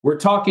We're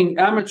talking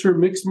amateur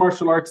mixed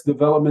martial arts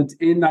development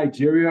in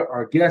Nigeria.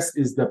 Our guest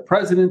is the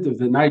president of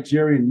the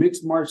Nigerian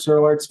Mixed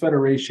Martial Arts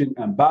Federation,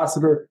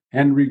 Ambassador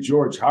Henry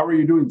George. How are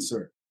you doing,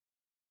 sir?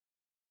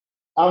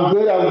 I'm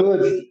good. I'm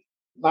good.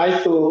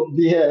 Nice to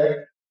be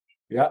here.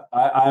 Yeah,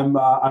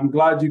 I'm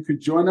glad you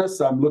could join us.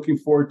 I'm looking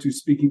forward to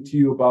speaking to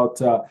you about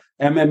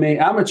MMA,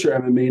 amateur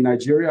MMA in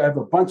Nigeria. I have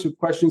a bunch of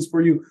questions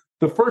for you.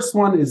 The first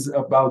one is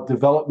about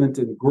development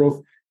and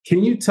growth.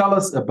 Can you tell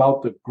us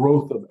about the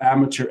growth of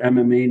amateur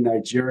MMA in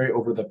Nigeria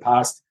over the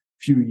past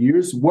few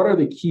years? What are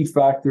the key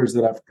factors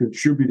that have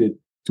contributed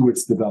to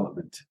its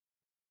development?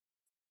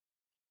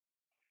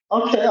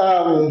 Okay.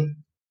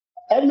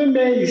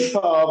 MMA is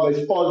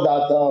a sport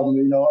that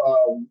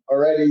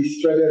already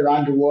spread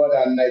around the world,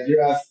 and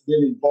Nigeria has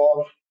been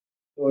involved.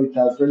 So it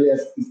has really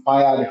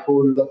inspired a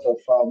whole lot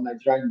of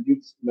Nigerian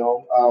youth.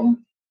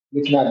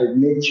 Looking at the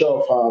nature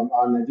of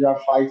our Nigerian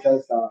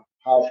fighters, have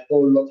a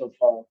whole lot of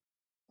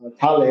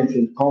talent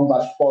in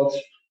combat sports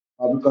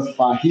because of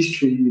our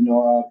history.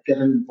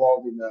 Getting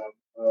involved in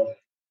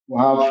we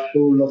have a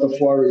whole lot of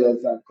warriors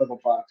because of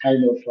our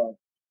kind of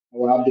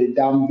we have the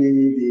Dambe,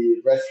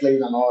 the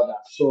wrestling, and all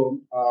that. So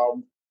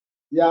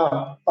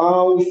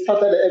we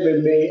started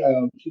MMA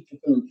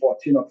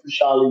 2014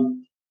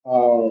 officially.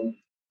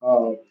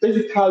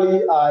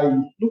 Basically, I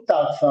looked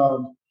at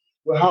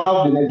we have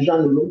the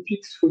Nigerian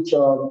Olympics, which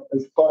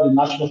is called the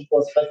National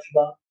Sports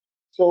Festival.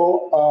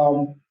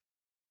 So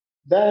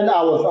then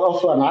I was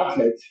also an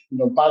athlete,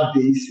 back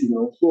days,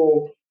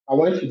 So I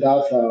went to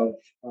that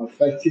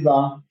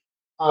festival,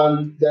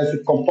 and there's a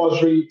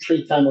compulsory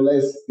 3 times or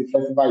less the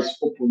festival is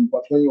open.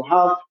 But when you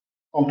have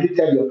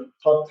completed your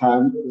third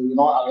time, you're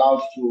not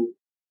allowed to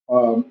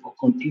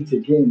compete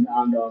again.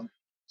 And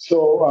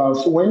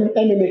so when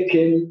MMA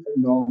came,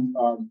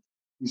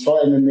 we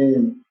saw MMA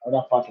in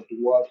other parts of the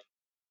world.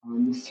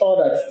 And we saw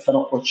that it's an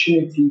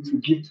opportunity to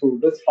give to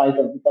those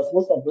fighters because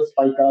most of those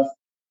fighters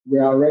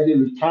were already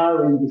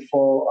retiring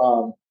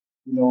before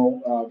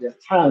their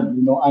time,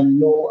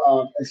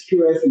 and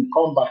experience in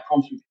combat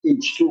comes with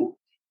age too,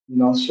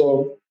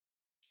 So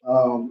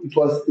it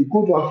was a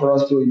good one for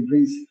us to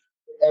embrace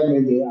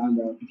MMA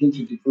and begin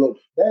to develop.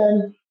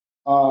 Then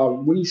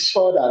we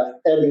saw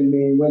that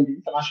MMA, when the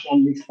International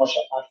Mixed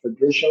Martial Arts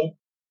Federation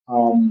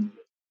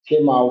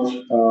came out,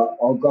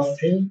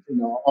 Austin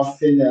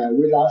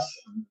Willis,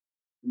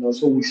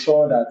 so we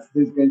saw that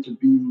this is going to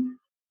be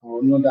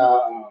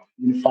another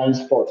unifying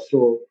sport.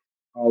 So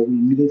we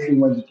immediately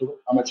went into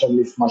amateur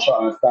mixed martial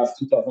arts. That's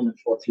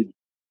 2014.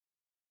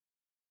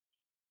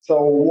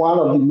 So one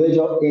of the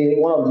major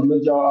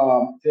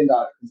things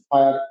that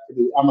inspired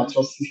the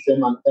amateur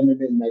system and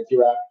MMA in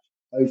Nigeria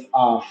is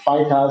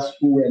fighters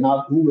who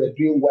were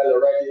doing well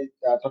already.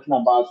 Talking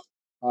about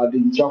the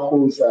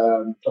Jocos,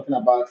 talking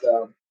about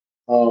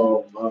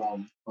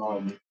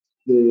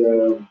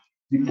the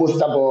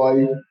poster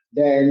boy.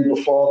 Then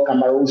before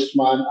Kamaru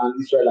Usman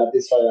and Israel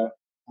Adesanya,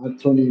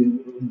 Anthony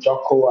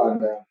Jocko,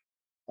 and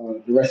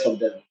the rest of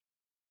them.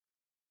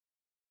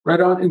 Right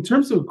on. In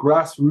terms of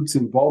grassroots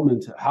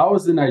involvement, how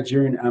is the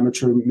Nigerian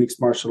Amateur Mixed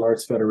Martial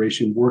Arts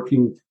Federation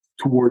working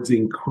towards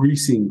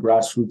increasing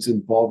grassroots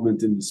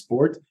involvement in the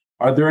sport?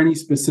 Are there any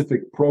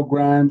specific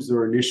programs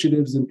or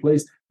initiatives in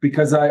place?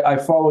 Because I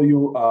follow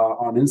you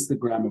on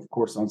Instagram, of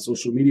course, on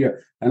social media,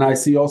 and I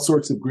see all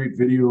sorts of great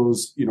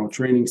videos,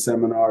 training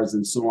seminars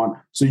and so on.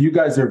 So you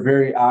guys are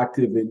very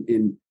active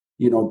in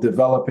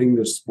developing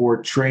the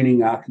sport,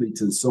 training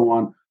athletes and so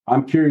on.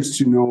 I'm curious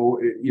to know,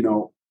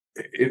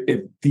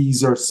 if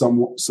these are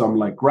some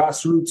like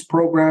grassroots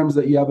programs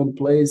that you have in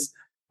place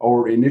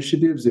or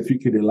initiatives, if you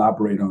could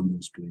elaborate on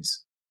those,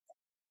 please.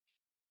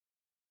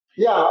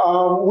 Yeah,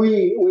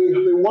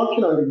 we're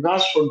working on the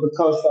grassroots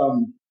because,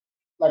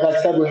 like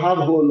I said, we have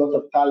a whole lot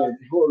of talent,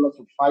 a whole lot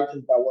of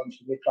fighters that want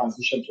to make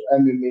transition to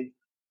MMA,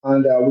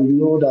 and we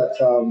know that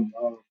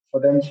for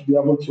them to be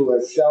able to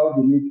excel,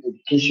 they need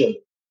education.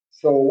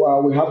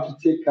 So we have to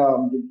take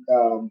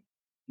the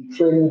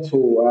training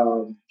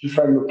to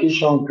different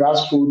locations,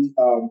 grassroots,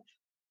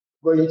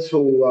 going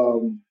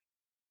to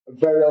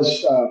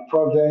various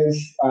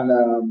province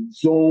and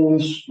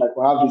zones, like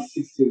we have the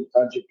 60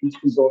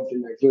 geographic zones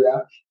in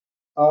Nigeria.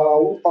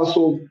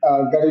 Also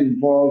getting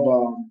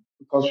involved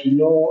because we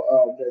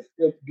know there's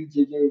still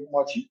BJJ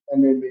much in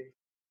MMA,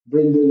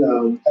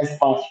 bringing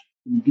experts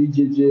in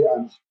BJJ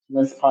and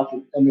experts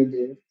in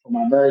MMA from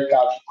America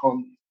to come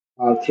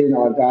train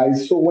our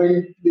guys. So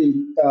when the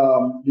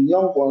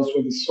young ones,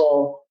 when they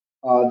saw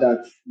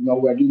that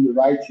we're doing the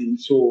right thing,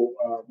 so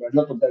a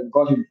lot of them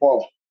got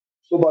involved.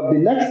 So, but the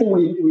next thing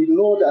we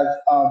know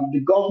that the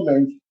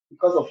government,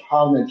 because of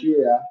how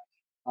Nigeria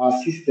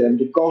system,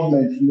 the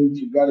government needs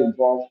to get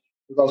involved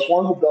because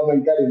once the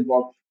government get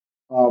involved,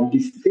 the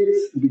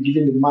states will be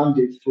given the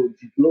mandate to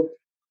develop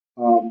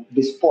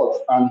the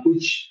sport, and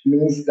which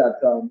means that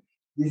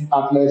these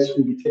athletes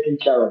will be taken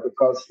care of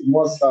because it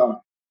must,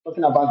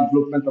 talking about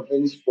development of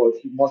any sport,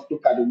 you must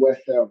look at the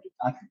welfare of the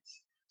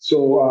athletes.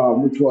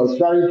 So it was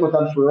very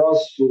important for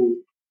us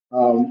to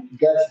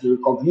get the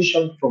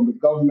recognition from the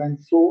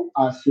government so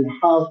as to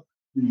have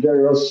the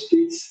various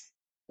states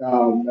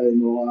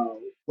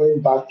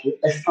going back to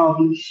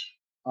establish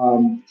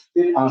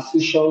state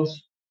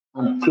associations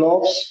and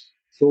clubs,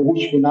 so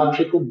which will now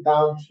trickle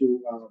down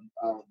to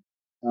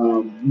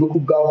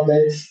local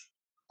governments,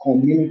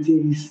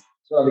 communities,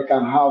 so that they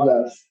can have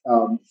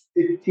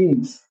state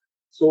teams.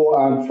 So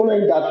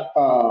following that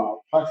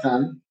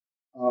pattern,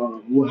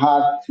 we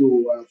had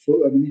to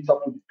meet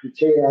up with the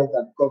criteria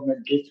that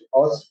government gave to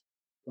us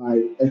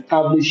by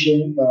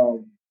establishing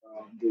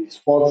the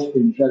sports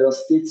in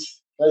various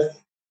states first.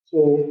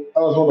 So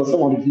that was one of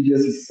some of the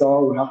videos you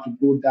saw. We have to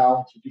go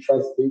down to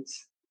different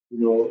states,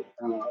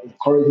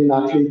 encouraging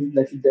athletes,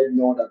 letting them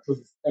know that this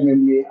is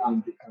MMA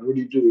and they can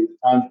really do it.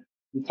 And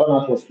the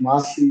turnout was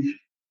massive.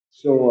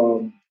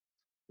 So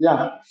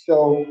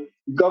so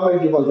the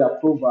government gave us the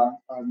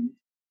approval, and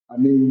I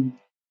mean,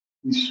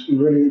 it's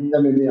really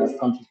MMA has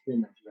come to stay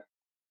in Nigeria.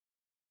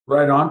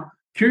 Right on.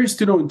 Curious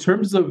to know, in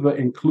terms of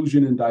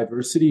inclusion and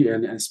diversity,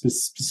 and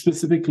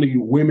specifically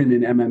women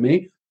in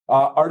MMA,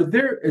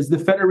 is the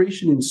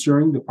federation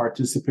ensuring the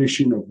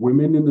participation of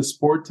women in the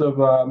sport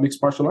of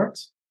mixed martial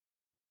arts?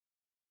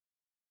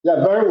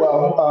 Yeah, very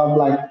well.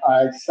 Like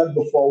I said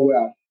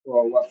before,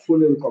 we're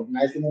fully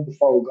recognized. Even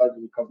before we got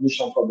the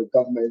recognition from the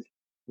government,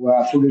 we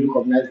are fully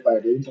recognized by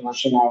the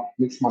International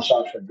Mixed Martial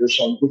Arts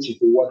Federation, which is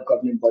the world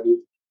governing body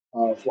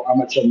for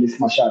amateur mixed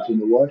martial arts in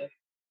the world.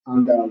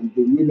 And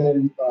the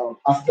women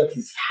aspect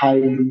is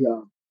highly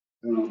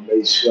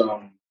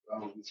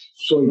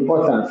so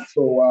important.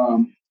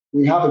 So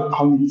we have a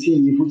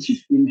committee which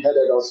is being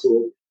headed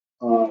also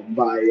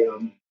by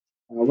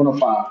one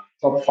of our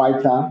top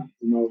fighter.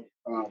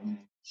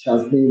 She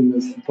has been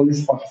a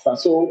police officer.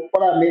 So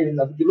what I mean is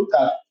that if you look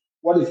at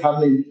what is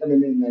happening in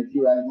MMA in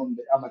Nigeria, even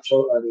the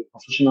amateur the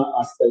professional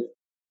aspect,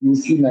 you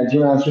see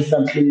Nigerians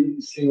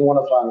recently seeing one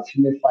of our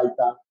female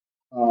fighter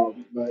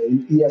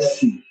in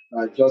EFC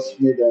just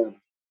made a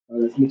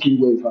making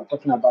wave.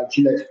 Talking about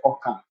Gillette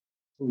Oka.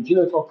 So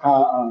Gillette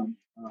Oka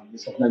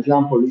is of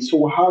Nigerian police. So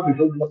we have a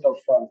whole lot of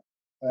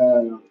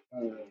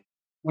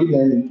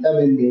women in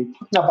MMA.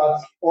 Talking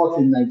about sports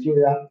in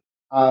Nigeria,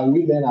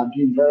 women are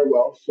doing very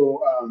well.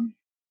 So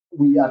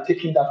we are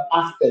taking that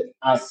aspect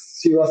as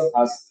serious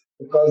as,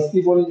 because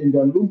even in the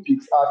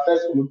Olympics, our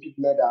first Olympic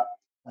medal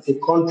as a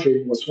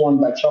country was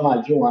won by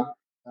Choma Ajunwa.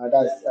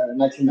 That's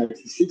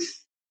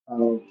 1996.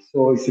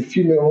 So it's a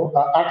female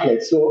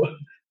athlete. So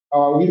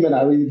our women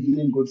are really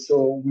doing good.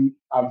 So we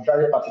are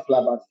very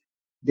particular about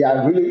they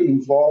are really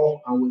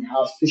involved, and we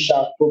have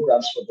special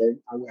programs for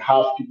them, and we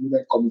have the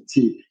women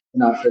committee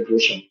in our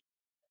federation.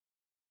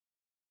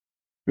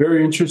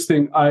 Very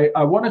interesting.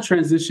 I want to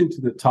transition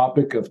to the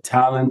topic of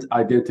talent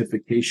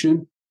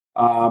identification.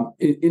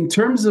 In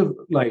terms of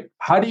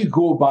how do you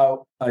go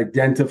about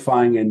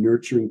identifying and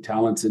nurturing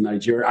talents in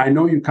Nigeria? I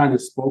know you kind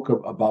of spoke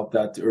about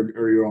that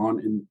earlier on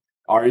in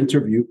our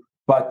interview,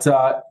 but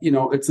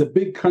it's a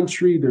big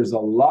country. There's a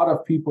lot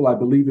of people. I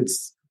believe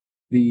it's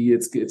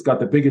got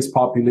the biggest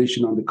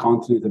population on the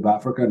continent of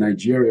Africa,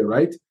 Nigeria,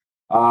 right?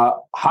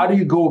 How do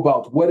you go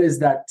about what is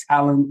that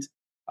talent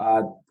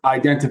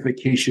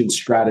identification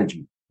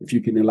strategy? If you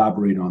can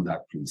elaborate on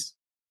that, please.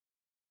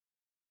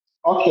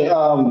 Okay,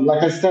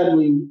 like I said,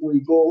 we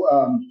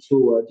go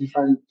to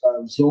different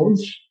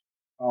zones,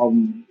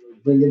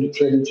 bringing the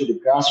training to the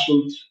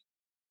grassroots.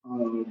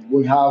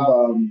 We have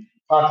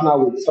partner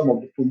with some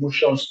of the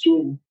promotions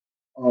too,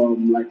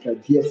 like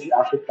DFC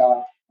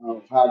Africa.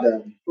 I've had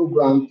a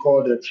program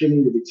called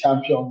Training with the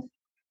Champions,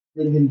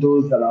 bringing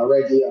those that are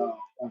already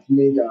have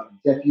made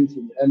debuts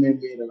in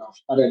MMA, that have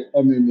started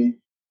MMA,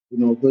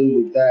 going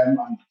with them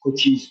and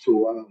coaches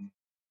to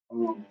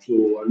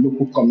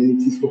local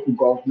communities, local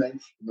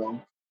governments,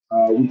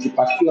 with a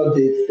particular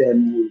date, then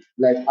we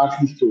like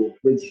athletes to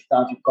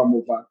register to come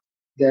over.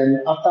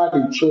 Then after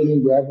the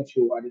training, we're able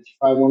to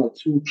identify 1 or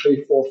 2,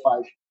 3, 4,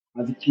 5,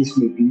 as the case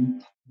may be.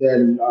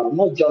 Then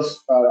not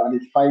just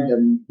identify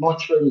them,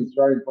 nurturing is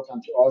very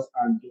important to us,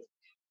 and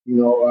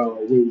we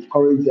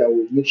encourage that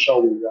we make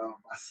sure we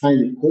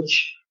assign a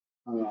coach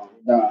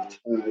that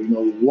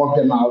work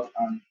them out,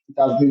 and it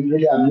has been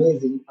really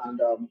amazing. And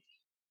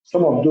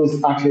some of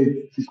those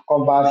athletes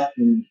discovered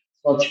in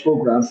such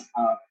programs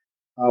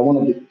are one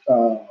of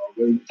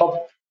the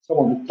top, some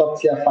of the top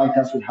tier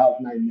fighters we have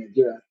now in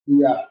Nigeria.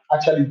 We are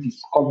actually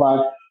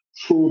discovered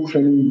through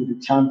training with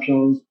the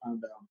champions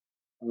and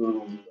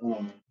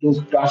those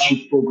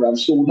grassroots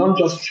programs. So we don't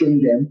just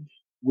train them,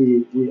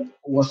 we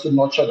also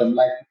nurture them.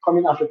 Like the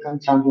coming African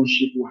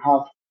Championship, we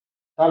have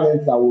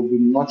talents that we'll be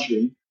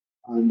nurturing,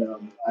 and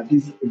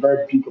this is a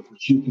very big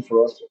opportunity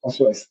for us to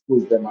also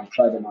expose them and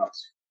try them out.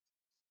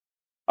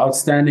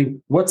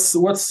 Outstanding. What's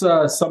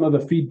some of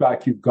the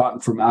feedback you've gotten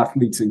from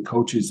athletes and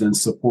coaches and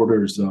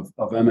supporters of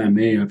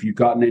MMA? Have you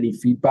gotten any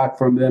feedback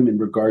from them in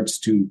regards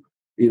to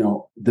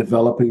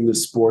developing the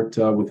sport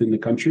within the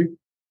country?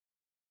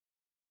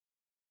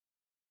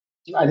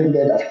 I didn't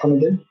get that. Come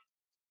again.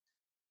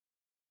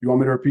 You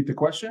want me to repeat the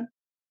question?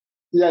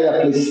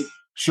 Yeah, please.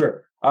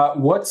 Sure.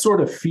 What sort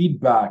of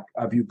feedback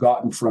have you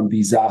gotten from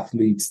these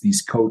athletes,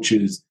 these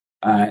coaches,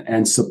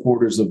 and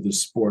supporters of the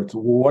sport?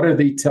 What are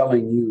they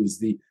telling you is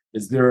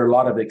Is there a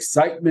lot of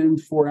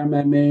excitement for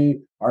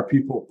MMA? Are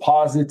people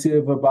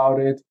positive about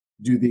it?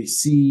 Do they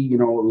see,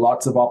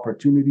 lots of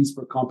opportunities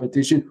for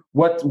competition?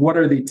 What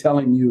are they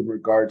telling you in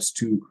regards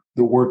to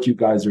the work you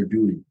guys are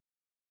doing?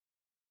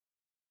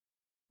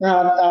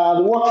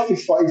 The work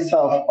speaks for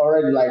itself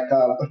already.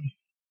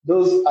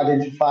 Those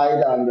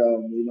identified and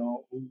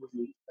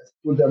we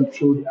put them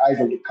through the eyes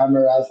of the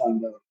cameras,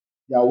 and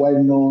they are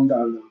well known.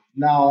 And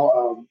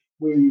now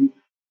we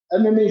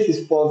MMA is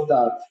a sport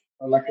that,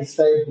 like I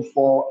said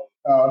before,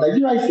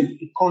 Nigeria is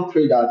a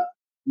country that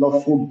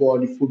love football.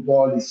 The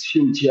football is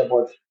huge here,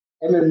 but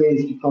MMA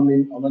is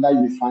becoming another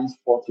unifying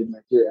sport in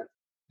Nigeria.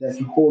 There's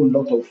a whole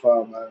lot of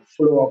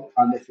follow up,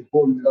 and there's a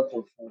whole lot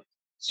of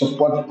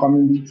support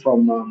coming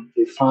from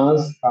the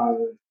fans,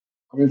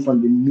 coming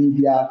from the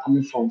media,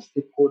 coming from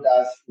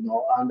stakeholders,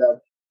 and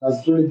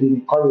that's really been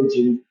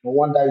encouraging. No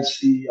wonder you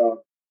see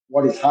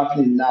what is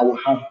happening now. We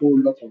have a whole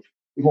lot of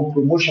even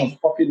promotions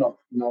popping up,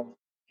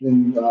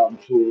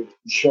 to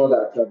ensure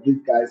that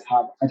these guys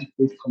have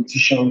adequate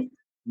competition,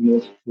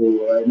 to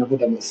enable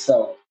them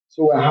excel.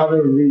 So we're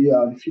having really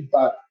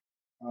feedback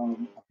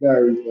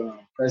very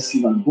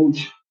impressive and good.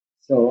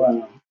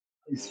 So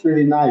it's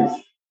really nice.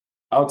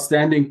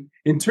 Outstanding.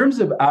 In terms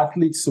of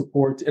athlete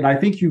support, and I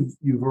think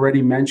you've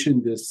already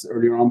mentioned this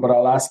earlier on, but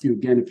I'll ask you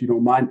again if you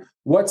don't mind.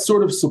 What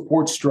sort of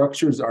support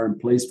structures are in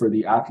place for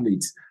the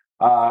athletes?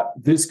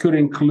 This could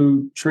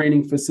include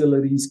training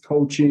facilities,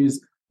 coaches,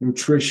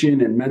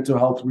 nutrition, and mental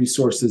health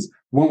resources.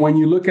 When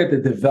you look at the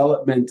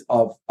development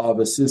of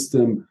a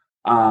system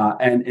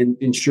and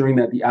ensuring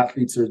that the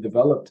athletes are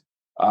developed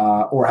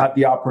or have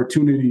the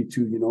opportunity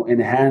to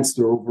enhance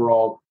their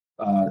overall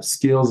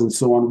skills and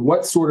so on,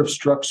 what sort of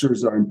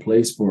structures are in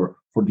place for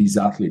these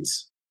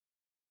athletes?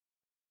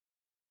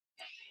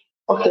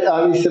 Okay,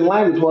 it's in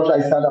line with what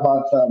I said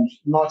about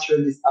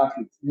nurturing these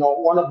athletes.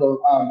 One of the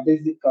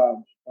basic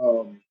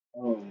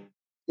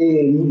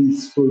aim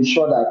is to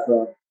ensure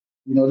that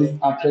these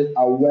athletes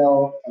are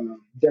well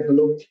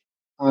developed,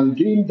 and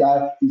doing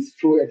that is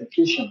through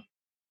education.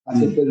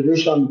 As a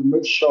federation, we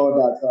make sure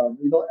that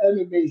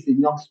MMA is a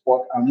young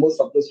sport, and most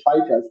of those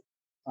fighters,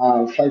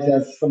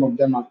 some of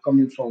them are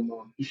coming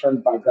from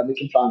different backgrounds,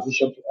 making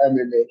transition to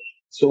MMA.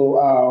 So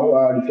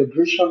the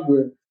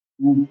federation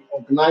will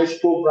organize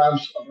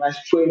programs, organize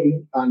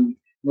training, and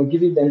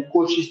giving them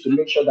coaches to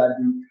make sure that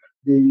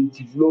they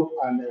develop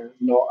and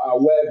are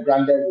well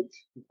branded with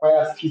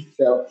required skill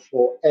set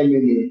for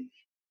MMA.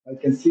 I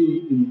can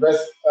see in the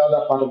rest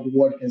other part of the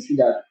world, you can see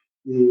that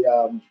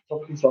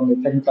talking from a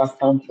technical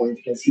standpoint,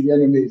 you can see the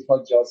MMA is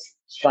not just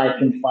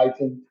striking,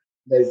 fighting.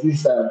 There's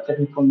this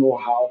technical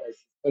know-how.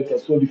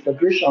 So the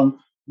federation,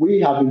 we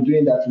have been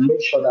doing that to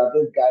make sure that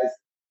those guys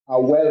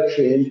are well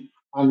trained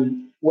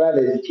and well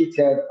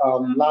educated.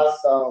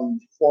 Last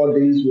 4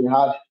 days, we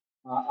had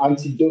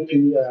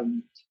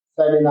anti-doping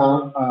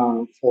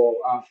seminar for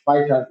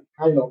fighters,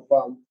 kind of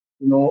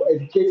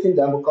educating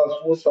them, because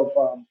most of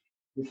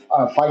the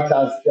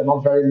fighters, they're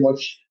not very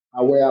much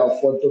aware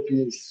of what doping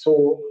is.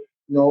 So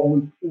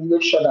we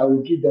make sure that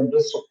we give them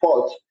the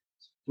support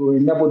to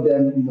enable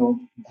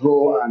them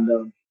grow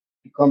and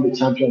become the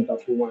champions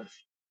that we want.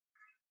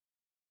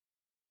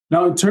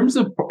 Now, in terms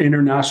of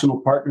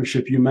international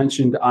partnership, you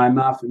mentioned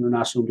NMMAF,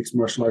 International Mixed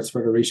Martial Arts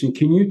Federation.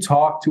 Can you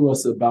talk to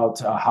us about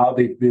how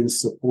they've been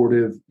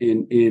supportive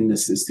in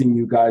assisting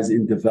you guys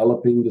in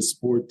developing the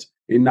sport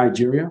in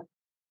Nigeria?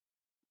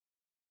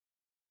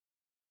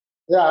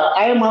 Yeah,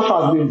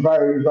 NMMAF has been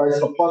very, very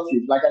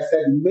supportive. Like I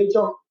said, the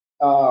major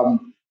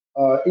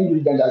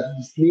ingredient that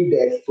is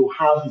needed to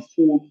have the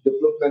full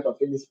development of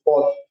any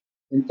sport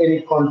in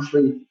any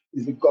country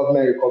is the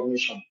government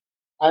recognition.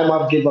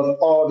 IMAF gave us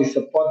all the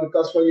support,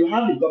 because when you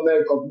have the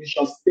government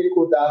recognition,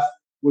 stakeholders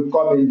will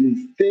come in.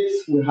 The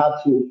states will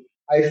have to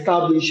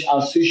establish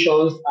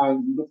associations,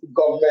 and local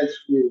governments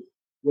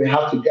will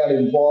have to get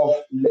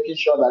involved in making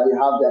sure that they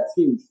have their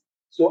teams.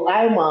 So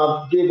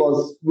IMAF gave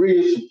us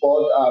real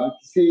support.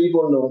 See,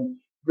 even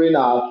during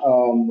our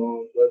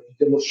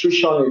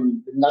demonstration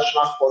in the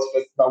National Sports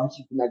Festival, which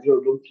is the Nigeria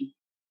Olympic,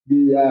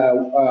 the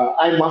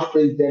IMAF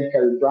president,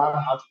 Kerry Brown,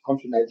 had to come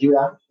to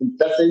Nigeria in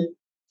person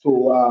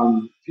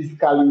to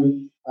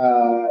physically,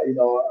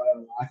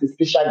 as a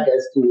special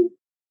guest to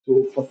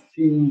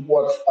foresee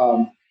what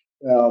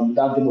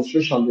that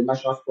demonstration, the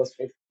National Sports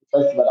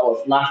Festival, that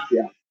was last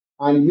year.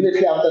 And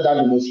immediately after that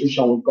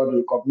demonstration, we got the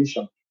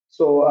recognition.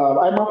 So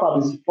IMAF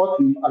have been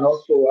supporting, and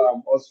also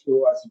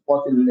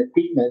supporting the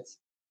equipment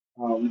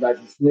that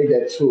is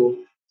needed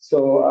too.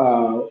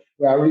 So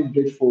we are really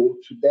grateful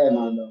to them,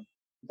 and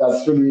it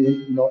has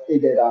really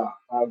aided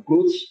our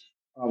growth.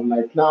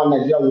 Like now,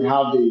 Nigeria will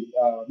have the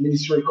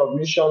ministry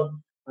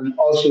recognition and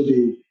also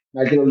the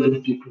Nigerian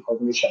Olympic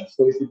recognition.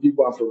 So it's a big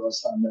one for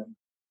us. And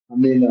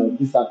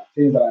these are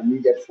things that are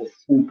needed for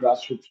full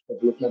grassroots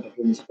development of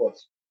any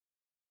sports.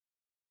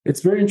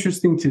 It's very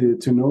interesting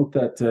to note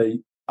that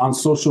on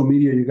social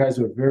media, you guys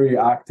are very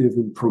active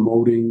in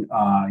promoting,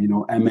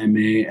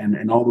 MMA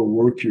and all the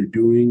work you're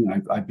doing.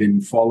 I've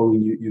been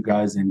following you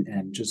guys,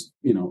 and just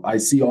I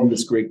see all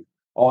this great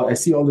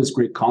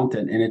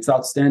content, and it's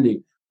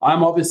outstanding.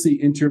 I'm obviously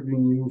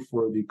interviewing you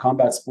for the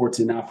Combat Sports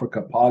in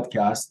Africa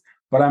podcast,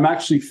 but I'm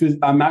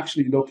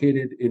actually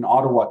located in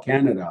Ottawa,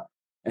 Canada,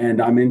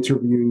 and I'm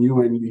interviewing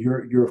you, and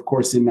you're of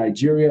course in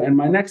Nigeria. And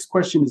my next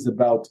question is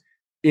about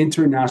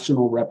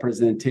international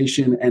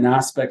representation and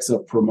aspects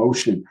of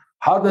promotion.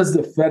 How does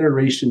the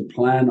federation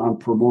plan on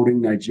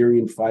promoting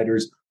Nigerian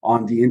fighters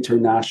on the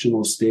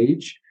international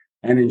stage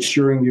and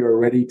ensuring you're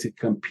ready to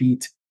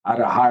compete at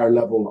a higher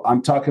level?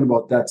 I'm talking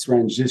about that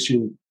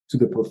transition to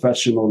the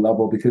professional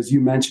level, because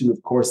you mentioned,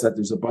 of course, that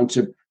there's a bunch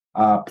of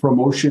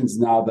promotions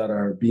now that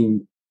are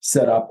being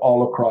set up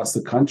all across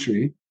the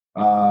country.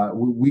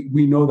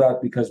 We know that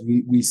because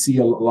we see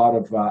a lot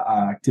of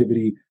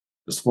activity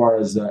as far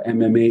as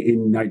MMA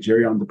in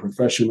Nigeria on the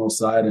professional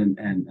side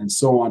and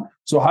so on.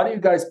 So how do you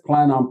guys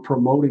plan on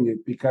promoting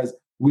it? Because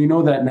we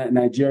know that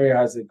Nigeria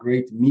has a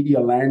great media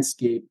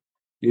landscape,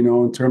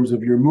 in terms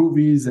of your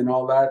movies and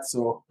all that.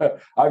 So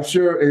I'm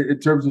sure in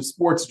terms of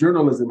sports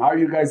journalism, how are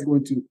you guys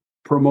going to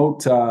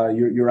promote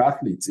your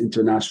athletes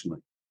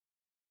internationally?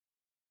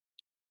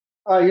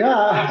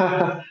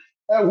 Yeah,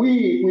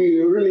 we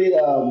really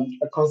are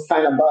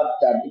concerned about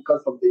that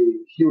because of the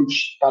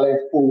huge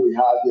talent pool we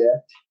have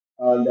here.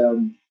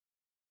 And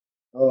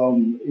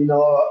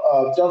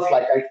just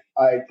like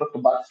I talked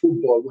about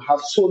football, we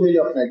have so many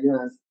of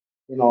Nigerians,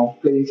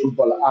 playing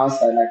football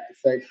outside. Like I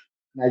said,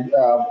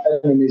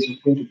 MMA is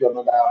going to be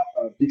another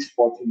big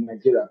sport in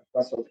Nigeria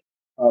because of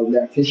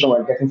the attention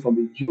we're getting from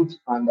the youth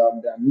and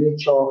their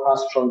nature, how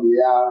strong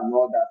they are, and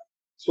all that.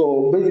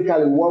 So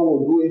basically, what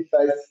we're doing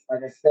first,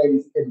 like I said,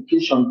 is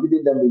education,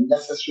 giving them the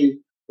necessary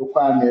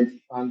requirements,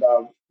 and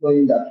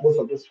knowing that most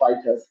of those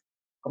fighters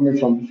coming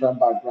from different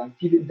backgrounds,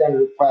 giving them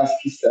required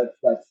skill sets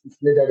that is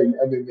needed in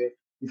MMA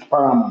is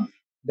paramount.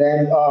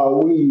 Then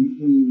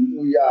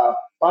we are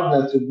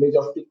partners with major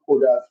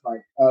stakeholders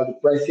like the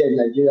press here in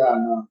Nigeria,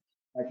 and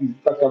like you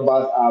talked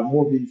about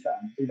movies,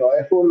 and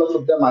a whole lot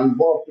of them are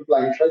involved. People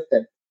are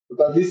interested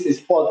because this is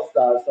sports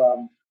that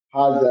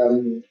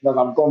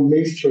have gone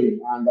mainstream,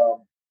 and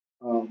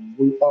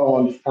we all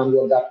understand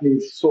what that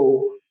means.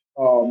 So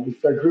the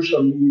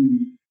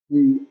federation,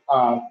 we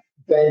are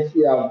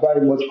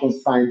very much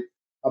concerned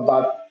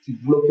about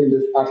developing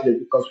this athlete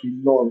because we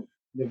know in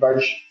the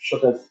very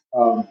shortest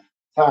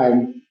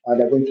time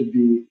they're going to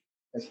be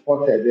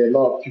exported. A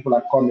lot of people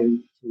are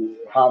coming to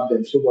have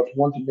them, so but we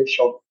want to make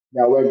sure they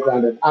are well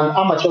grounded. And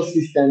amateur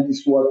system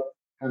is what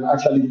can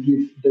actually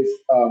give this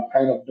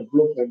kind of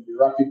development, the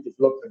rapid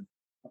development,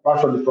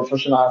 apart from the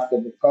professional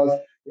aspect, because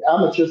the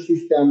amateur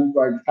system,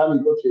 by the time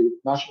you go to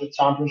a national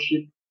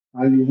championship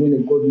and you win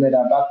a gold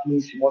medal, that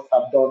means you must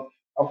have done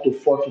up to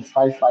 4 to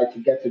 5 fights to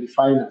get to the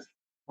finals.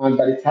 And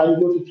by the time you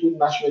go to 2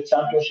 national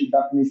championships,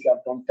 that means you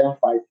have done 10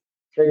 fights.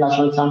 3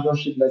 national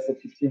championships, let's say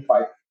 15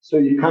 fights. So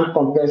you can't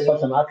compare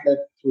such an athlete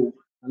to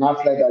an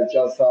athlete that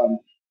just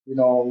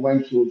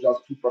went to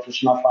just 2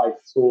 professional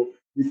fights. So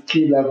the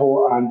skill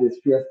level and the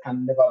experience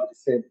can never be the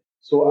same.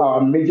 So our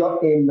major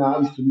aim now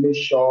is to make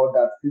sure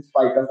that these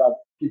fighters are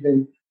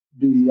given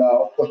the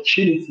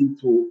opportunity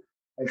to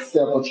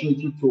excel,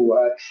 opportunity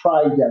to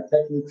try their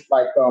techniques.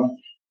 Like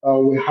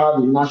we have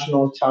a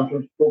national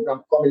champion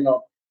program coming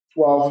up,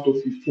 12 to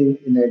 15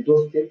 in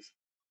those states.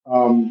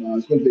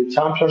 It's going to be a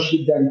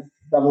championship then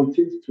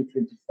 17th to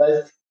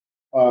 21st,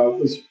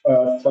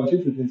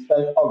 17th to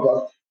 21st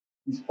August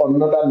is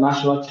another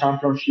national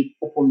championship,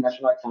 open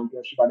national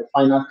championship, and the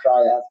final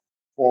trials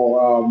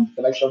for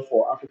selection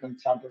for African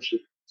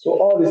championship. So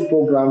all these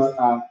programs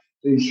are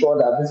to ensure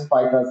that these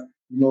fighters,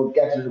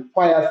 get the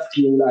required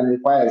skill and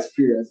required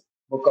experience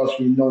because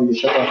we know in the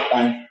shortest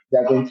time they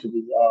are going to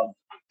be,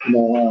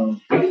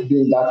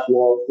 doing that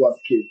world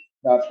skill.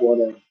 That's what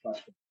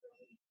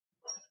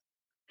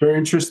Very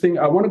interesting.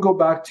 I want to go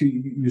back to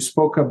you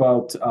spoke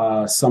about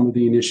some of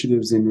the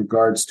initiatives in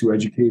regards to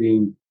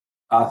educating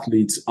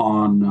athletes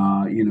on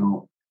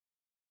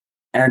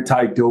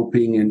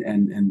anti-doping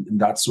and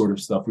that sort of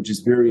stuff, which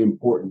is very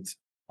important.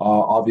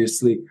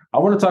 Obviously, I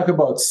want to talk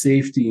about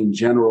safety in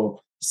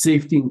general.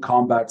 Safety in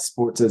combat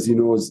sports, as you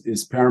know,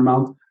 is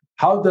paramount.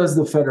 How does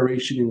the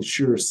federation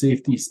ensure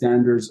safety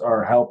standards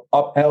are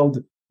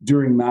upheld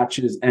during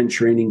matches and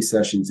training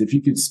sessions? If you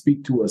could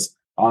speak to us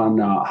on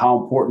how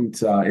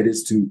important it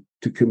is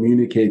to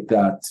communicate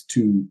that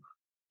to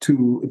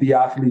the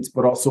athletes,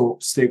 but also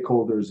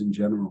stakeholders in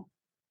general.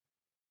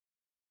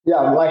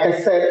 Yeah, like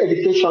I said,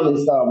 education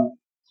is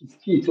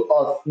key to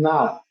us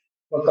now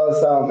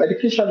because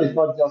education is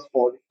not just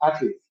for the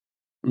athletes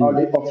or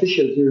the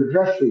officials, the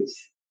referees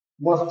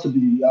must to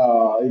be,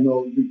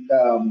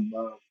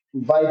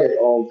 provided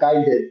or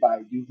guided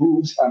by the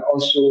rules and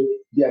also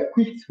be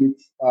equipped with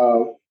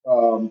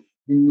the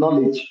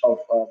knowledge of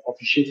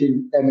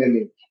officiating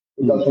MMA.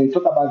 Because when you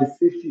talk about the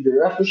safety, the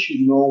referee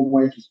should know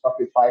when to stop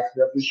a fight.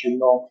 The referee should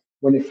know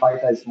when a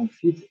fighter is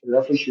unfit. The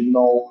referee should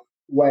know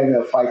when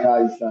a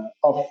fighter is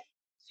off.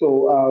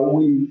 So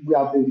we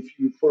have been, if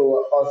you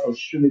follow us on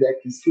social media, you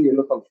can see a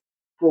lot of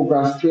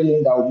programs,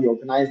 training that will be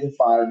organizing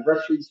for our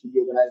referees, will be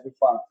organizing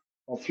for our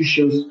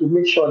officials to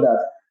make sure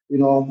that,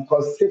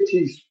 because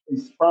safety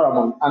is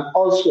paramount. And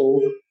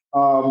also,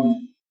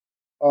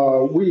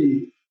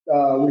 we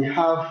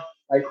have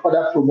like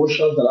other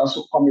promotions that are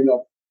also coming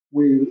up.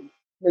 We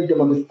make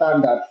them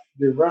understand that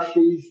the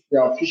referees,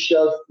 the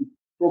officials, the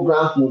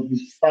programs must be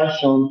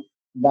sanctioned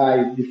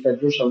by the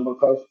federation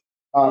because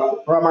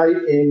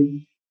primary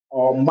aim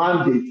or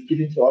mandate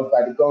given to us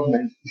by the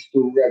government is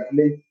to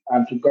regulate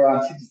and to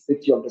guarantee the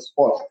safety of the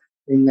sport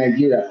in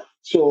Nigeria.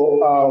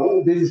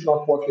 So this is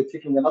not what we're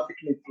taking. We're not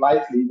taking it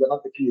lightly. We're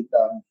not taking it.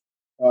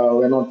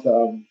 We're not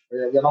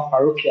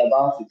parochial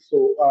about it.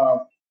 So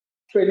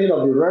training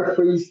of the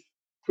referees,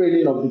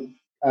 training of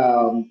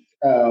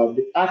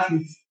the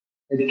athletes,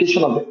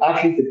 education of the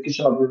athletes,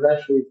 education of the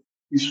referees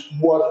is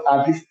what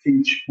at this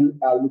stage we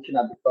are looking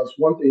at because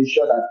we want to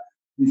ensure that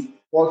the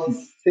sport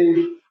is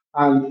safe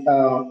and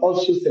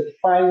also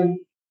certifying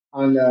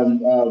and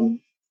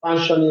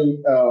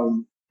sanctioning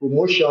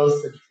promotions,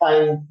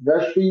 certifying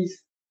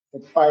referees,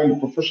 certifying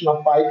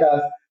professional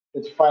fighters,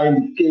 certifying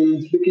the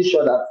cage, making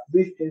sure that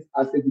these things,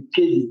 as the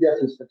cage is there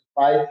to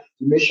certify, to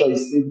make sure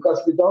it's safe. Because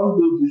if we don't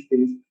do these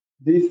things,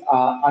 these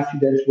are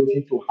accidents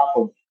waiting to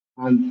happen,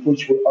 and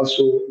which will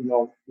also,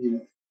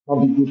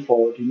 not be good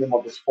for the name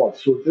of the sport.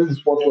 So this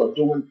is what we're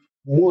doing.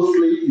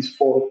 Mostly is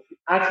for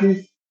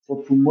athletes,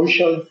 for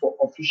promotion, for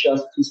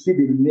officials to see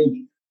the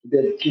need to be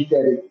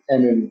dedicated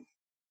in MMA.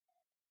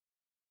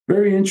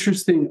 Very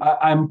interesting.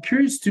 I'm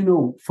curious to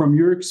know, from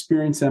your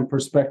experience and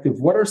perspective,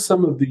 what are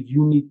some of the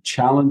unique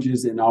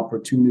challenges and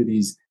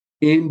opportunities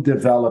in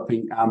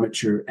developing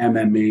amateur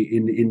MMA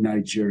in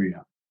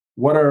Nigeria?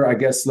 What are, I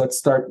guess, let's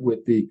start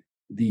with the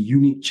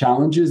unique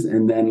challenges,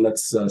 and then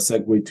let's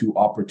segue to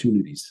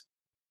opportunities.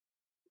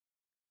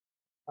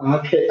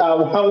 Okay,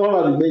 one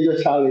of the major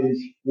challenges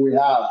we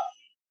have,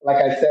 like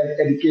I said,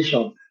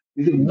 education.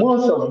 You see,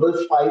 most of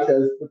those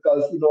fighters,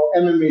 because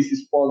MMA is a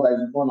sport that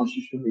is born on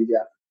social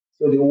media,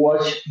 so they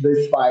watch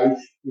these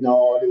fights. They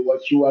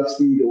watch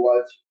UFC, they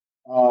watch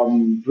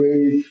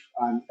Brave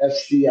and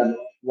FC and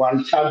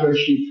One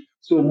Championship.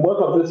 So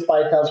most of those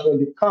fighters, when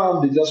they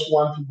come, they just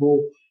want to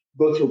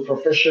go to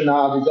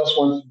professional. They just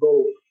want to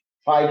go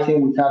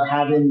fighting without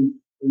having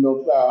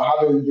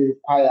the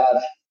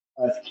required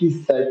skill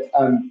set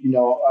and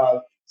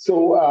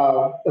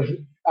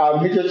our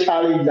major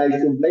challenge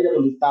is to make them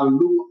understand,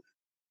 look,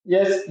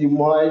 yes, you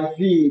might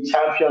be a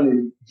champion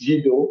in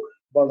judo,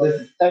 but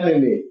this is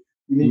MMA.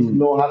 You need to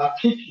know how to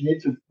kick. You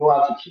need to know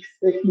how to kick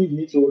safely. You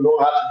need to know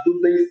how to do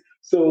this.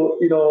 So,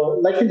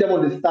 letting them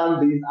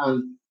understand this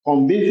and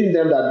convincing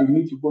them that they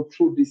need to go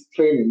through this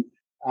training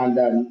and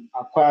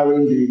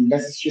acquiring the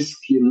necessary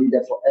skill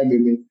needed for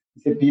MMA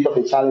is a bit of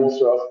a challenge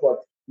to us, but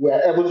we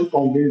are able to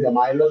convince them.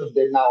 And a lot of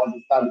them now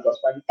understand because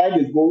by the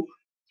time they go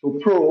to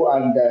pro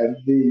and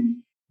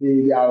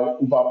they are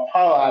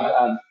overpowered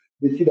and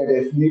they see that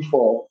there's need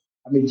for,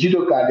 I'm a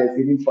judoka, there's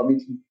a need for me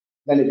to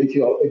learn a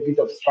bit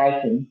of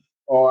striking,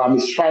 or I'm a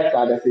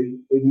striker, there's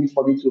a need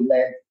for me to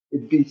learn a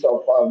bit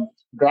of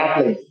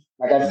grappling.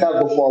 Like I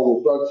said before,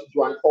 we brought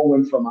Joan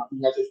Owen from the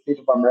United States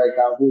of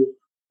America, who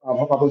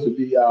happens to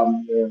be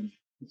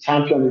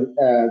champion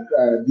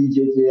in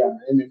BJJ and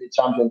MMA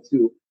champion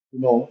too.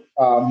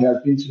 He has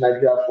been to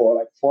Nigeria for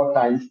like 4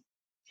 times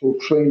to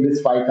train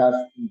these fighters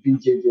in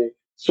BJJ.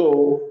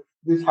 So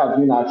this has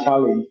been our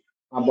challenge,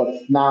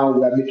 but now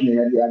we are making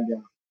a headway and they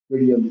are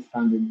really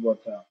understanding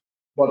what.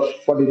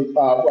 But for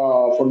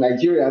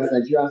Nigerians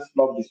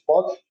love the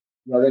sport.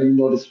 You already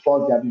know the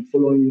sport. They have been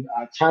following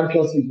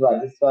champions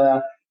like this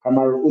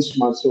Kamaru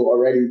Usman. So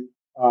already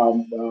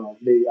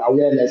the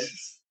awareness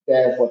is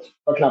there. But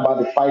talking about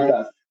the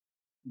fighters,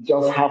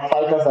 just have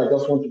fighters that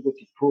just want to go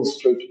to pro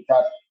straight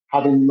without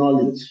having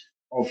knowledge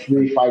of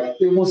real fight.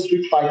 Even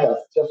street fighters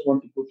just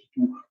want to go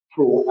to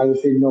pro and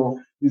say,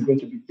 no, this is going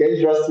to be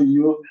dangerous to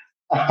you.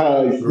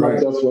 It's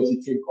not just what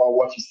you think or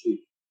what you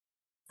see.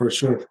 For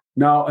sure.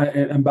 Now,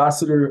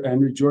 Ambassador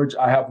Henry George,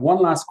 I have one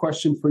last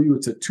question for you.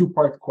 It's a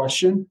two-part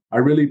question. I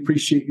really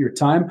appreciate your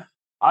time.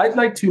 I'd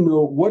like to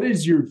know, what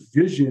is your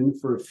vision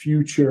for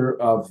future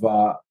of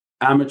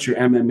amateur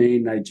MMA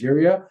in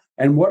Nigeria?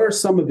 And what are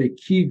some of the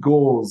key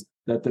goals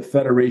that the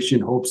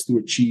Federation hopes to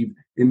achieve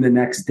in the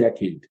next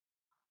decade?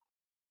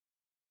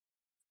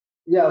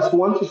 Yes, we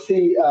want to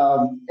see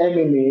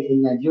MMA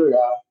in Nigeria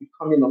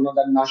becoming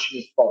another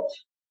national sport.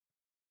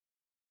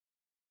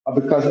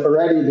 Because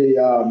already the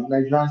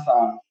Nigerians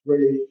are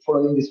really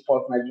following the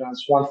sport.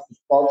 Nigerians want the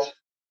sport.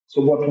 So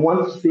what we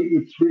want to see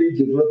it really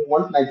develop. We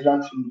want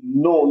Nigerians to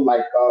know,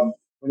 like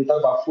when you talk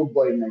about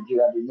football in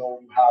Nigeria, they know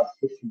we have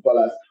good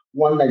footballers. We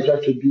want Nigeria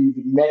to be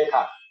the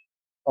mecca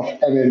of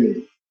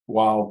MMA.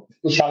 Wow.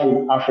 Especially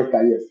in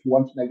Africa, yes. We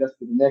want Nigeria to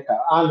be the mecca.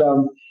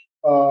 And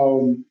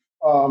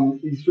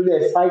it's really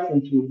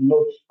exciting to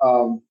note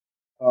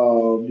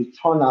the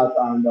turnout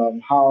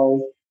and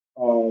how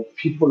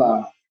people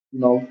are,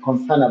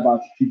 concerned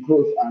about the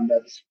growth and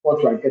the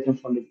support we are getting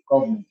from the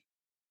government.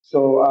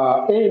 So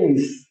aim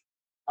is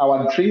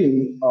our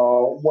dream.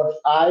 What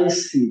I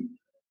see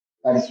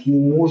that is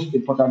most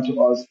important to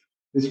us.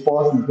 The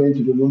sport is going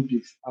to the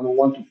Olympics, and we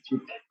want to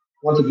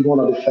be one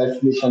of the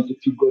first nations to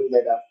pick gold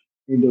medal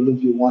in the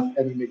Olympics once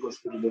MMA goes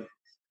to the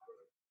Olympics.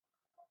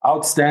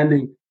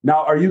 Outstanding.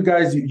 Now, are you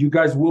guys? You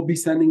guys will be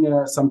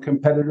sending some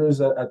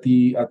competitors at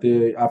the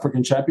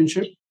African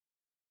Championship?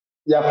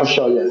 Yeah, for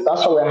sure. Yes,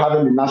 that's why we're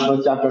having the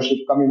national championship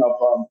coming up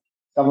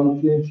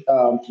 17th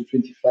to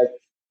 21st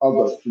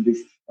August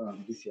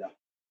this year.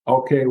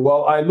 Okay.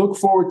 Well, I look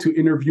forward to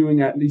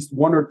interviewing at least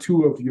one or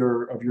two of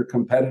your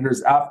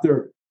competitors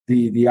after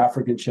the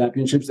African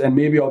Championships, and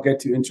maybe I'll get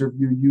to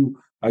interview you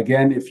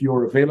again if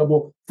you're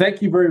available.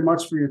 Thank you very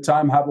much for your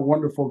time. Have a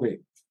wonderful day.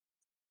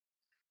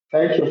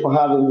 Thank you for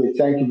having me.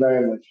 Thank you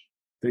very much.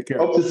 Take care.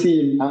 Hope to see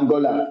you in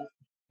Angola.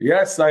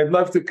 Yes, I'd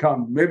love to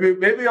come.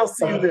 Maybe I'll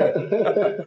see you there.